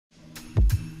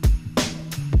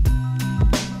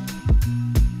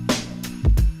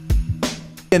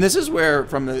And this is where,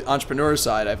 from the entrepreneur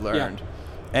side, I've learned,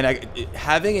 and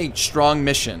having a strong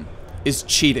mission is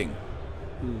cheating.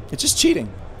 It's just cheating.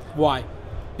 Why?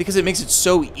 Because it makes it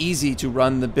so easy to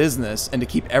run the business and to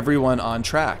keep everyone on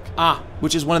track.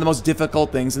 Which is one of the most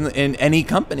difficult things in any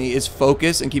company, is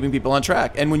focus and keeping people on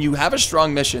track. And when you have a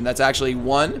strong mission, that's actually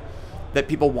one that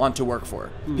people want to work for.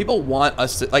 People want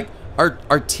us to, like,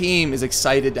 our team is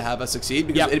excited to have us succeed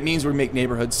because it means we make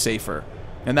neighborhoods safer.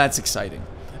 And that's exciting.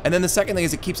 And then the second thing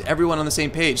is it keeps everyone on the same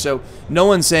page. So no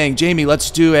one's saying, Jamie, let's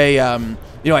do a,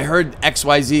 I heard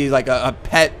XYZ, like a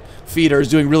pet feeder is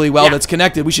doing really well that's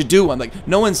connected. We should do one. Like,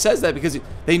 no one says that because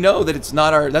they know that that's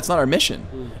not our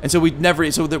mission. And so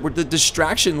the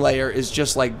distraction layer is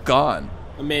just like gone.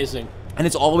 Amazing. And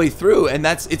it's all the way through. And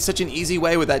it's such an easy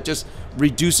way with that, just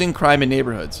reducing crime in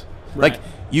neighborhoods. Right. Like,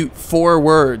 4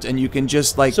 words and you can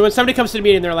just like. So when somebody comes to the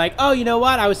meeting and they're like, oh, you know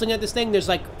what? I was looking at this thing. There's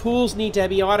like pools need to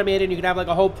be automated. And you could have like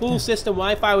a whole pool system.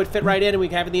 Wi-Fi would fit right in, and we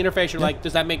can have it in the interface. You're like,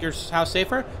 does that make your house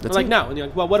safer? We're like, no. And you're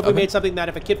like, well, what if we made something that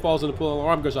if a kid falls in the pool, an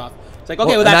alarm goes off? It's like,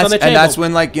 okay, well that's on the table. And that's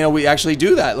when, like, we actually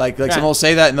do that. Like someone will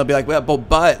say that and they'll be like, well,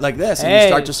 but like this,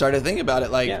 and you start to think about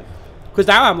it, like. Because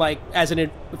now I'm like, as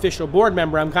an official board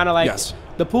member, I'm kind of like,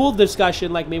 the pool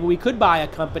discussion, like maybe we could buy a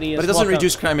company. But it doesn't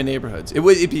reduce crime in neighborhoods. It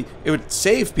would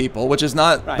save people, which is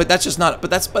not. But that's just not. But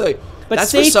that's, by the way. But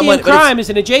that's safety and crime is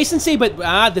an adjacency.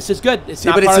 But this is good. It's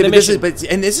not part of the mission.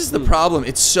 And this is the problem.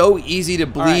 It's so easy to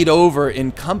bleed over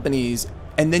in companies,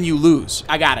 and then you lose.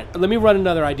 I got it. Let me run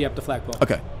another idea up the flagpole.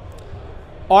 Okay.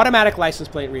 Automatic license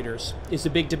plate readers is a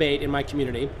big debate in my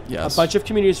community. Yes. A bunch of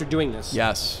communities are doing this.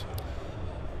 Yes.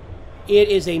 It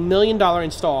is a $1 million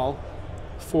install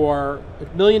for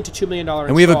 $1 million to $2 million install.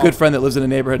 And we have a good friend that lives in a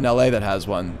neighborhood in LA that has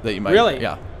one that you might. Really?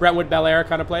 Yeah. Brentwood, Bel Air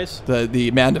kind of place?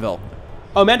 The Mandeville.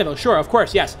 Oh, Mandeville, sure, of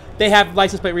course, yes. They have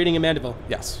license plate reading in Mandeville.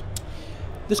 Yes.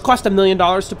 This cost $1 million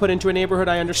to put into a neighborhood,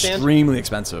 I understand? Extremely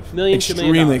expensive.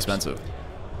 Extremely expensive.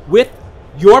 With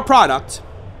your product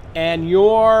and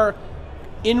your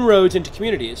inroads into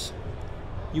communities,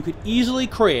 you could easily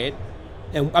create.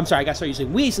 And I'm sorry, I got to start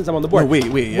using we since I'm on the board. No, we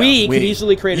could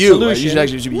easily create a solution.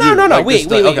 No, like we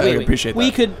appreciate that.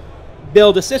 We could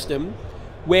build a system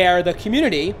where the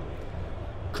community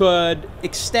could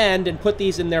extend and put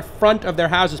these in their front of their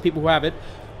houses, people who have it.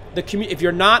 If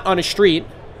you're not on a street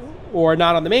or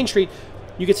not on the main street,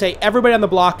 you could say everybody on the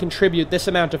block contribute this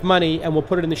amount of money and we'll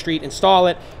put it in the street, install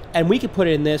it, and we could put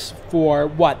it in this for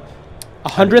what?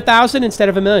 $100,000 instead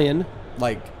of $1 million.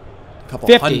 Like couple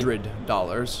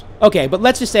 $100. Okay, but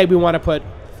let's just say we want to put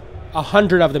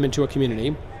 100 of them into a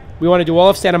community. We want to do all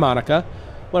of Santa Monica.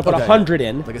 We want to put 100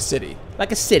 in. Like a city.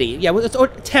 Like a city, yeah. Or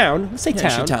town. Let's say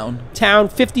town. Town.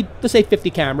 50. Let's say 50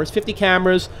 cameras. 50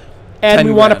 cameras, and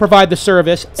we want to provide the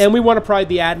service, and we want to provide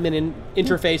the admin and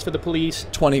interface for the police.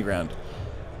 20 grand.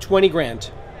 20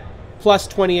 grand, plus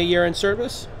 20 a year in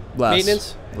service. Less.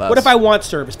 Maintenance. Less. What if I want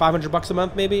service? $500 a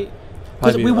month, maybe.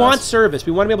 Because we want service.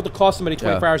 We want to be able to call somebody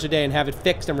 24 hours a day and have it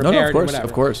fixed and repaired and whatever.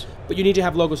 Of course. But you need to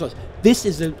have logos. This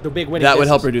is the big winning That would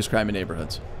help reduce crime in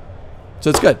neighborhoods.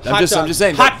 So it's good. I'm just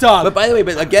saying. Hot dog. But by the way,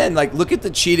 again, like, look at the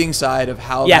cheating side of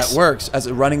how that works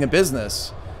as running a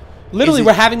business. Literally,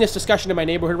 we're having this discussion in my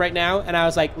neighborhood right now, and I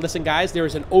was like, listen, guys, there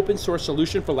is an open source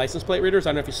solution for license plate readers. I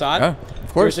don't know if you saw it. Yeah,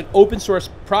 of course. There's an open source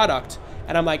product,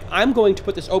 and I'm like, I'm going to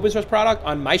put this open source product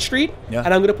on my street, and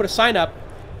I'm going to put a sign up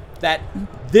that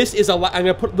this is I'm going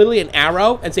to put literally an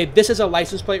arrow and say, this is a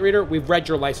license plate reader. We've read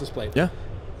your license plate. Yeah.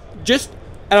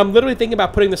 And I'm literally thinking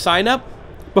about putting the sign up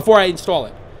before I install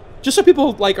it. Just so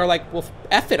people are like, well,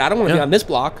 F it. I don't want to be on this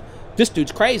block. This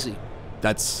dude's crazy.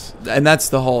 That's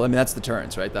the whole, that's the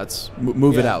turns, right? That's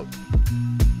move it out.